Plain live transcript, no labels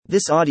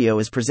This audio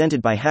is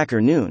presented by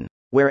Hacker Noon,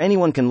 where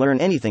anyone can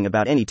learn anything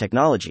about any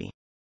technology.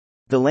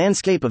 The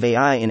Landscape of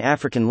AI in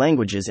African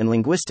Languages and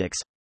Linguistics,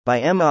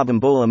 by M.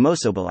 Abimbola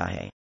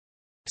Mosobolahe.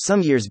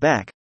 Some years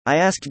back, I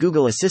asked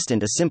Google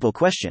Assistant a simple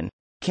question,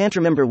 can't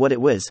remember what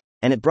it was,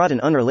 and it brought an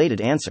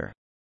unrelated answer.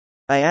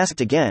 I asked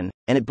again,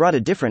 and it brought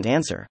a different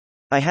answer.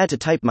 I had to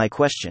type my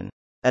question.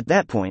 At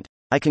that point,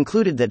 I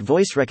concluded that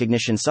voice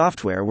recognition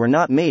software were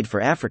not made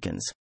for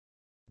Africans.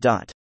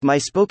 My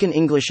spoken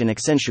English and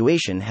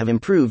accentuation have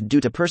improved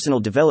due to personal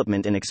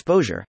development and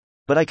exposure,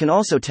 but I can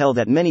also tell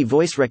that many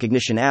voice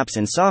recognition apps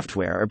and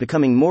software are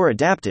becoming more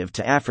adaptive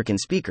to African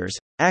speakers,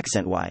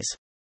 accent-wise.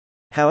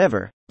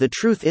 However, the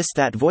truth is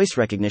that voice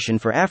recognition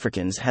for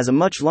Africans has a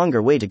much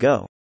longer way to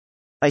go.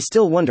 I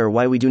still wonder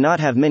why we do not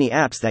have many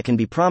apps that can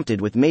be prompted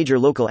with major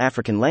local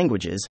African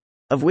languages,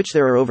 of which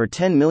there are over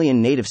 10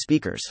 million native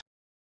speakers.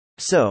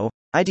 So,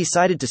 I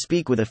decided to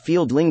speak with a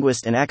field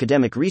linguist and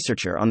academic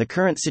researcher on the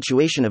current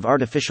situation of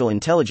artificial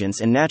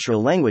intelligence and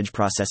natural language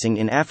processing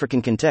in African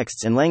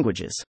contexts and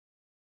languages.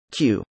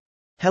 Q.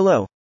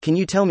 Hello, can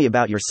you tell me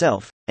about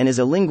yourself, and as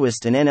a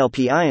linguist and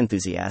NLP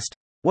enthusiast,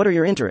 what are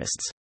your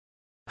interests?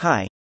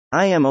 Hi,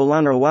 I am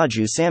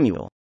Olanrewaju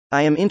Samuel.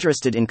 I am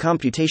interested in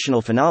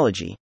computational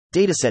phonology,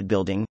 dataset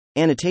building,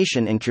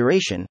 annotation and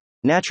curation,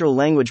 natural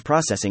language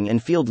processing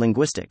and field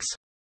linguistics.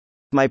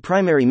 My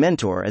primary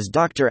mentor is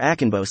Dr.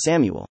 Akinbo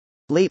Samuel.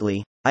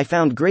 Lately, I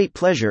found great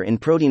pleasure in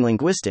protein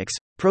linguistics,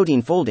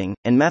 protein folding,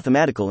 and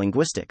mathematical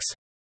linguistics.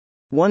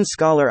 One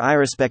scholar I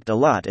respect a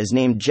lot is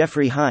named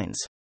Jeffrey Hines.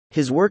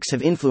 His works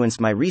have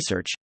influenced my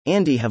research,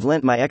 and have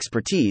lent my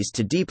expertise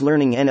to deep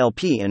learning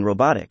NLP and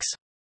robotics.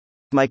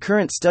 My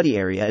current study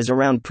area is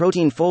around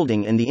protein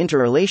folding and the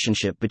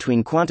interrelationship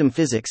between quantum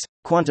physics,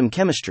 quantum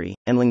chemistry,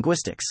 and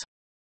linguistics.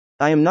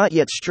 I am not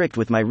yet strict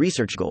with my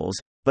research goals,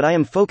 but I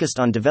am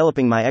focused on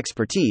developing my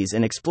expertise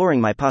and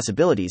exploring my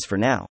possibilities for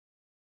now.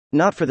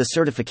 Not for the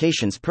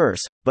certification's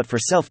purse, but for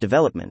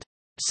self-development.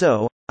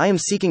 So, I am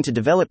seeking to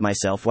develop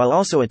myself while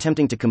also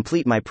attempting to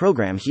complete my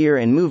program here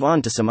and move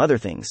on to some other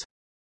things.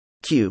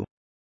 Q.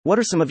 What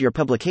are some of your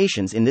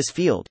publications in this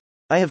field?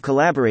 I have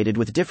collaborated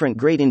with different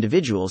great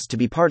individuals to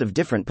be part of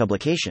different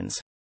publications.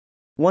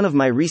 One of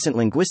my recent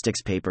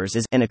linguistics papers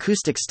is an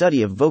acoustic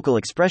study of vocal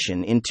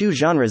expression in two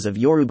genres of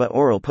Yoruba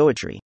oral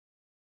poetry.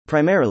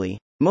 Primarily,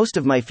 most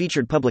of my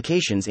featured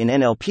publications in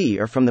NLP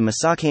are from the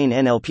Masakane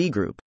NLP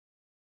group.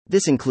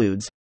 This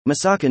includes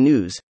Masaka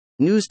News,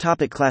 News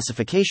Topic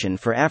Classification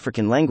for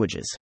African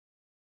Languages.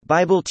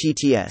 Bible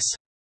TTS,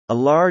 a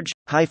large,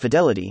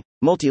 high-fidelity,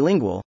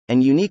 multilingual,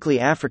 and uniquely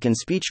African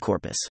speech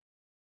corpus.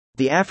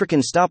 The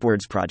African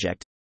Stopwords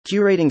Project,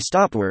 curating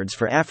stopwords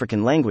for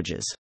African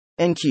languages.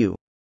 NQ.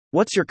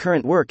 What's your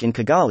current work in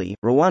Kigali,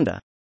 Rwanda?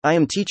 I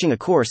am teaching a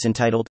course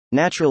entitled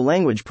Natural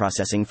Language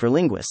Processing for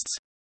Linguists.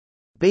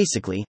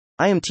 Basically,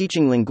 I am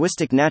teaching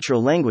linguistic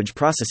natural language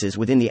processes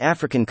within the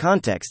African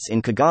contexts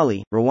in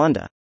Kigali,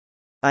 Rwanda.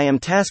 I am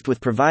tasked with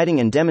providing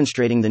and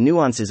demonstrating the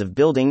nuances of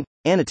building,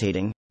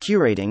 annotating,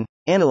 curating,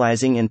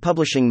 analyzing and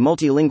publishing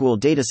multilingual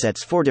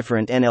datasets for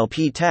different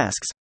NLP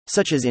tasks,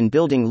 such as in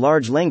building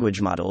large language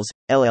models,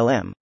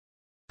 LLM.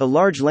 A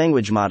large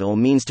language model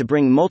means to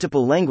bring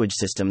multiple language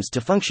systems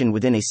to function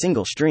within a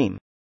single stream.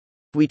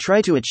 We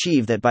try to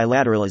achieve that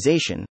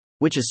bilateralization,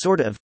 which is sort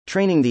of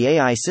training the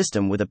AI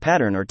system with a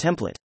pattern or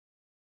template.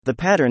 The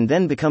pattern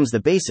then becomes the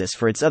basis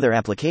for its other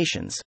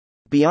applications.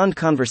 Beyond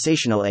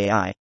conversational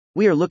AI,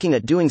 we are looking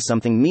at doing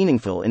something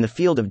meaningful in the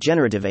field of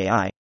generative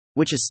AI,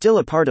 which is still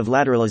a part of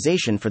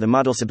lateralization for the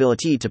model's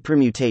ability to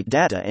permutate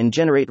data and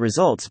generate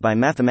results by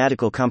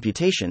mathematical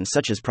computation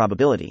such as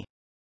probability.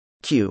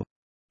 Q.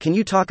 Can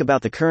you talk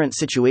about the current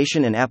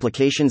situation and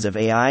applications of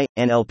AI,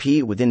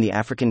 NLP within the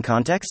African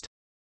context?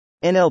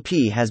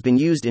 NLP has been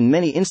used in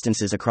many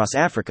instances across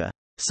Africa,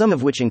 some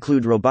of which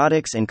include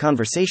robotics and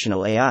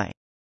conversational AI.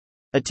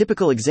 A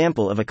typical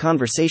example of a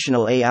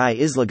conversational AI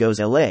is Lagos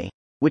LA,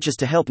 which is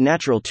to help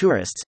natural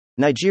tourists,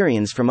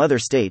 Nigerians from other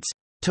states,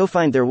 to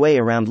find their way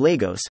around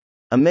Lagos,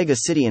 a mega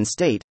city and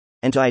state,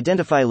 and to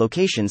identify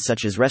locations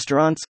such as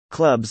restaurants,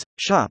 clubs,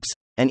 shops,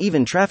 and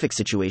even traffic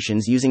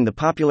situations using the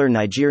popular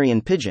Nigerian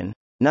pigeon,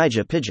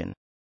 Niger pigeon.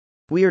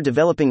 We are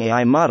developing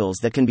AI models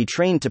that can be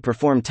trained to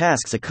perform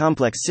tasks a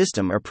complex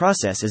system or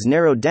process is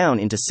narrowed down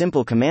into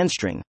simple command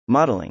string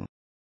modeling.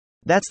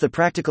 That's the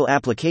practical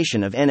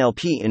application of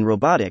NLP in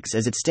robotics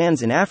as it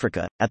stands in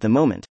Africa, at the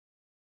moment.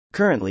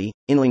 Currently,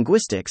 in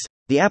linguistics,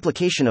 the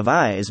application of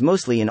AI is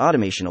mostly in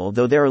automation,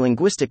 although there are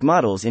linguistic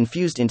models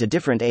infused into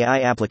different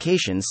AI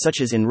applications such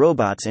as in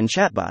robots and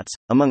chatbots,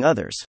 among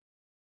others.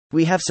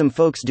 We have some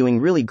folks doing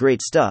really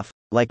great stuff,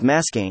 like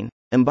Masakane,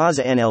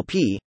 Mbaza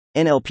NLP,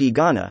 NLP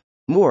Ghana,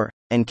 Moore,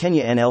 and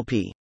Kenya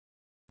NLP.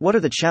 What are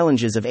the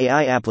challenges of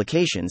AI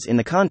applications in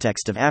the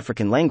context of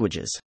African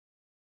languages?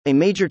 A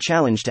major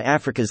challenge to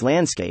Africa's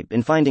landscape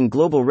in finding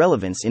global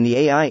relevance in the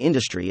AI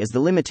industry is the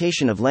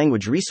limitation of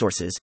language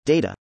resources,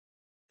 data.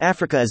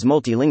 Africa is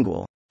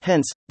multilingual,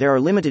 hence, there are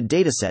limited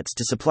datasets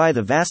to supply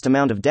the vast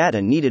amount of data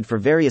needed for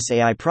various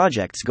AI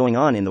projects going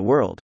on in the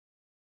world.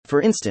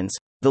 For instance,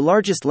 the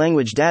largest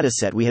language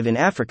dataset we have in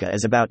Africa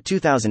is about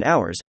 2,000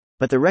 hours,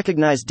 but the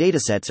recognized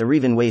datasets are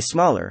even way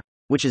smaller,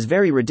 which is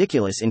very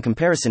ridiculous in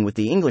comparison with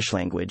the English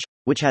language,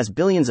 which has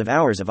billions of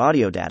hours of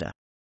audio data.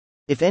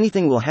 If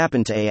anything will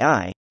happen to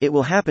AI, it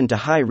will happen to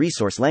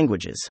high-resource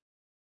languages.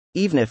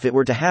 Even if it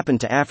were to happen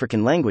to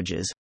African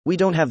languages, we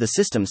don't have the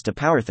systems to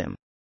power them.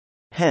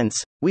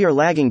 Hence, we are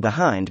lagging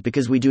behind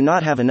because we do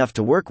not have enough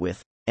to work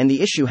with, and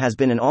the issue has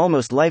been an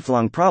almost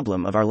lifelong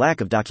problem of our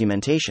lack of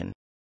documentation.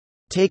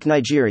 Take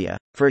Nigeria,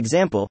 for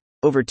example,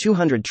 over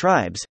 200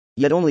 tribes,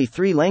 yet only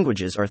 3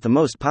 languages are the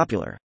most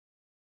popular.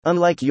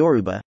 Unlike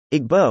Yoruba,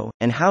 Igbo,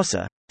 and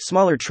Hausa,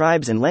 smaller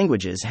tribes and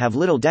languages have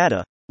little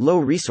data, low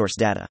resource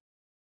data.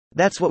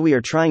 That's what we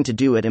are trying to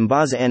do at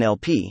Mbaza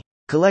NLP,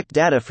 collect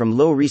data from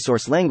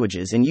low-resource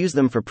languages and use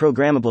them for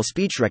programmable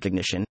speech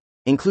recognition,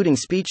 including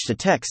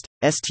speech-to-text,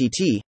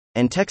 STT,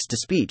 and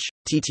text-to-speech,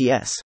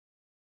 TTS.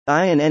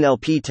 I and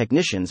NLP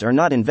technicians are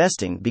not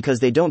investing because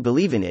they don't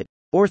believe in it,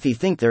 or they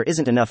think there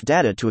isn't enough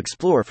data to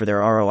explore for their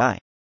ROI.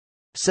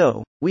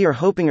 So, we are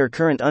hoping our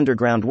current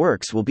underground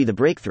works will be the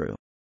breakthrough.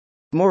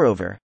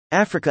 Moreover,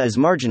 Africa is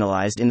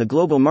marginalized in the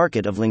global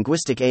market of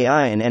linguistic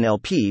AI and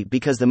NLP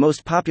because the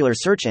most popular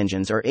search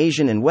engines are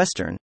Asian and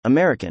Western,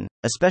 American,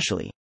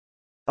 especially.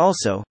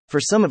 Also, for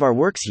some of our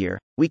works here,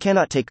 we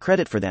cannot take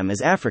credit for them as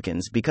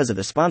Africans because of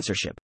the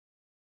sponsorship.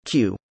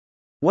 Q.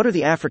 What are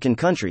the African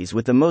countries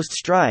with the most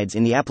strides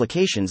in the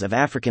applications of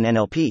African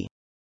NLP?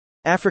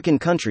 African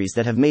countries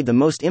that have made the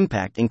most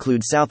impact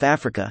include South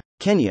Africa,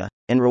 Kenya,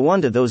 and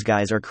Rwanda. Those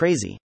guys are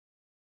crazy.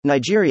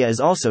 Nigeria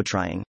is also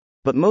trying,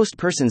 but most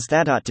persons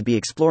that ought to be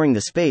exploring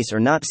the space are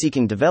not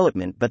seeking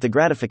development but the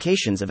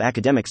gratifications of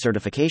academic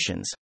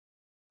certifications.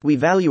 We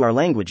value our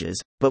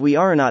languages, but we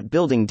are not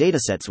building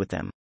datasets with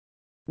them.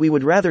 We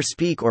would rather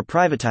speak or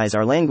privatize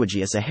our language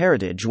as a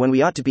heritage when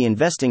we ought to be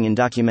investing in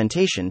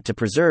documentation to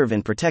preserve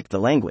and protect the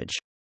language.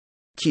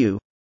 Q.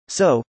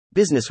 So,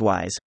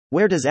 business-wise,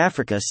 where does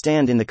Africa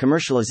stand in the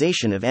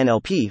commercialization of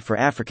NLP for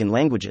African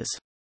languages?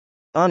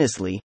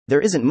 Honestly,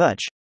 there isn't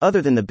much,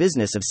 other than the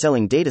business of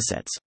selling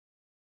datasets.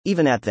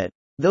 Even at that,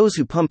 those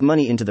who pump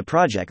money into the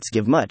projects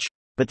give much,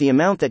 but the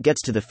amount that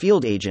gets to the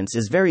field agents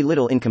is very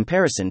little in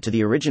comparison to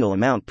the original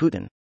amount put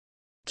in.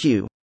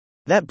 Q.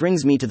 That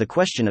brings me to the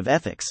question of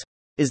ethics.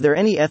 Is there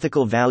any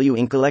ethical value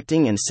in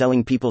collecting and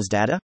selling people's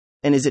data?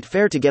 And is it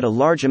fair to get a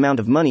large amount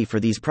of money for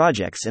these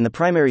projects and the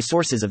primary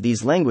sources of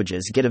these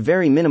languages get a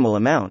very minimal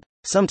amount,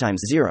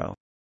 sometimes zero?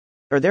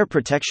 Are there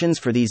protections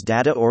for these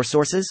data or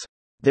sources?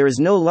 There is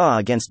no law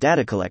against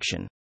data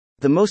collection.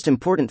 The most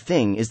important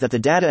thing is that the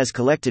data is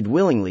collected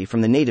willingly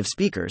from the native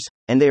speakers,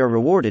 and they are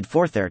rewarded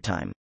for their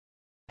time.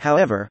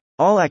 However,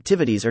 all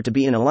activities are to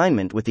be in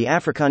alignment with the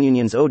African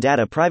Union's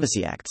Data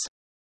Privacy Acts.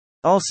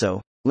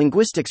 Also,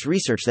 linguistics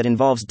research that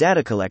involves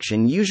data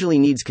collection usually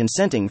needs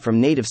consenting from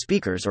native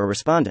speakers or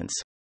respondents.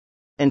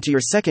 And to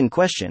your second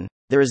question,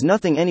 there is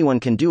nothing anyone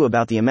can do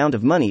about the amount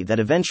of money that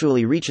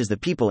eventually reaches the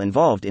people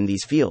involved in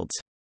these fields.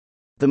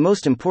 The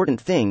most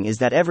important thing is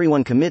that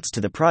everyone commits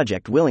to the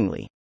project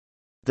willingly.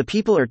 The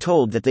people are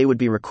told that they would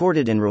be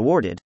recorded and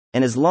rewarded,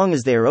 and as long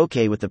as they are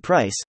okay with the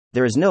price,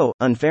 there is no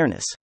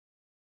unfairness.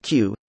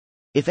 Q.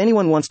 If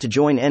anyone wants to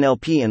join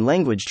NLP and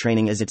language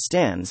training as it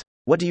stands,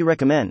 what do you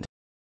recommend?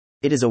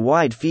 It is a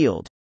wide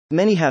field.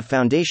 Many have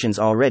foundations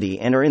already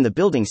and are in the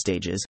building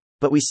stages,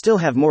 but we still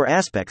have more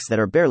aspects that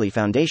are barely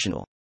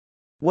foundational.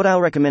 What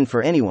I'll recommend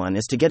for anyone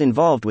is to get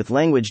involved with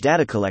language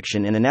data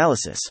collection and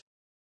analysis.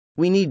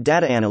 We need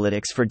data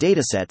analytics for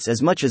datasets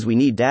as much as we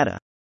need data.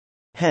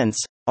 Hence,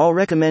 I'll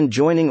recommend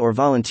joining or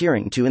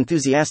volunteering to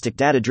enthusiastic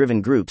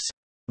data-driven groups,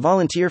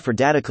 volunteer for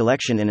data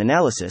collection and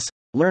analysis,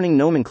 learning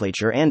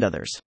nomenclature and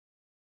others.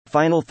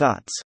 Final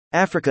thoughts.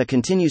 Africa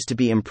continues to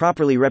be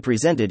improperly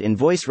represented in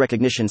voice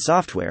recognition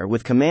software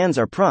with commands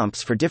or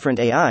prompts for different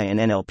AI and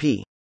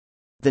NLP.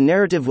 The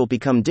narrative will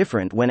become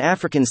different when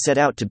Africans set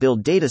out to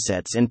build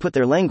datasets and put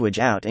their language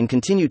out and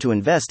continue to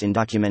invest in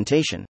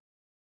documentation.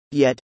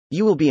 Yet,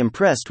 you will be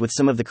impressed with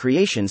some of the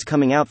creations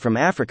coming out from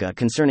Africa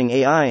concerning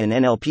AI and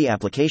NLP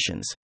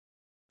applications.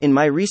 In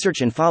my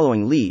research and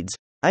following leads,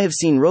 I have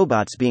seen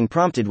robots being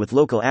prompted with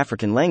local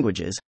African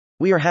languages.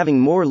 We are having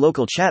more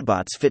local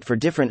chatbots fit for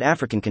different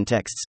African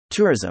contexts,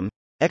 tourism,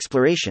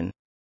 exploration.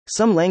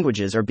 Some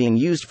languages are being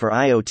used for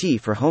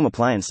IoT for home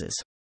appliances.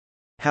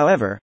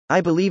 However,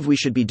 I believe we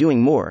should be doing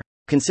more,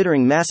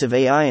 considering massive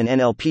AI and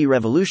NLP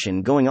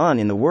revolution going on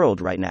in the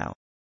world right now.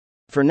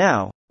 For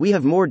now, we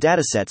have more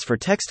datasets for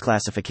text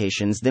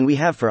classifications than we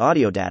have for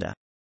audio data.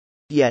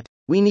 Yet,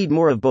 we need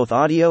more of both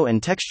audio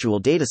and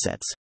textual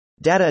datasets.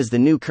 Data is the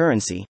new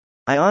currency.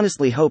 I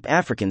honestly hope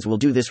Africans will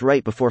do this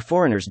right before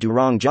foreigners do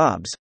wrong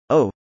jobs.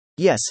 Oh,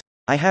 yes,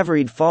 I have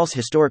read false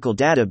historical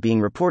data being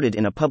reported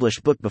in a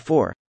published book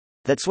before.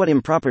 That's what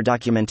improper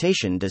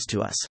documentation does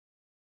to us.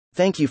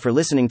 Thank you for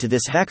listening to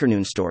this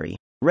HackerNoon story,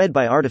 read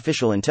by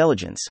Artificial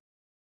Intelligence.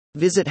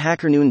 Visit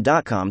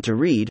hackernoon.com to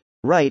read,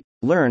 write,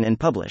 learn and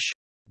publish.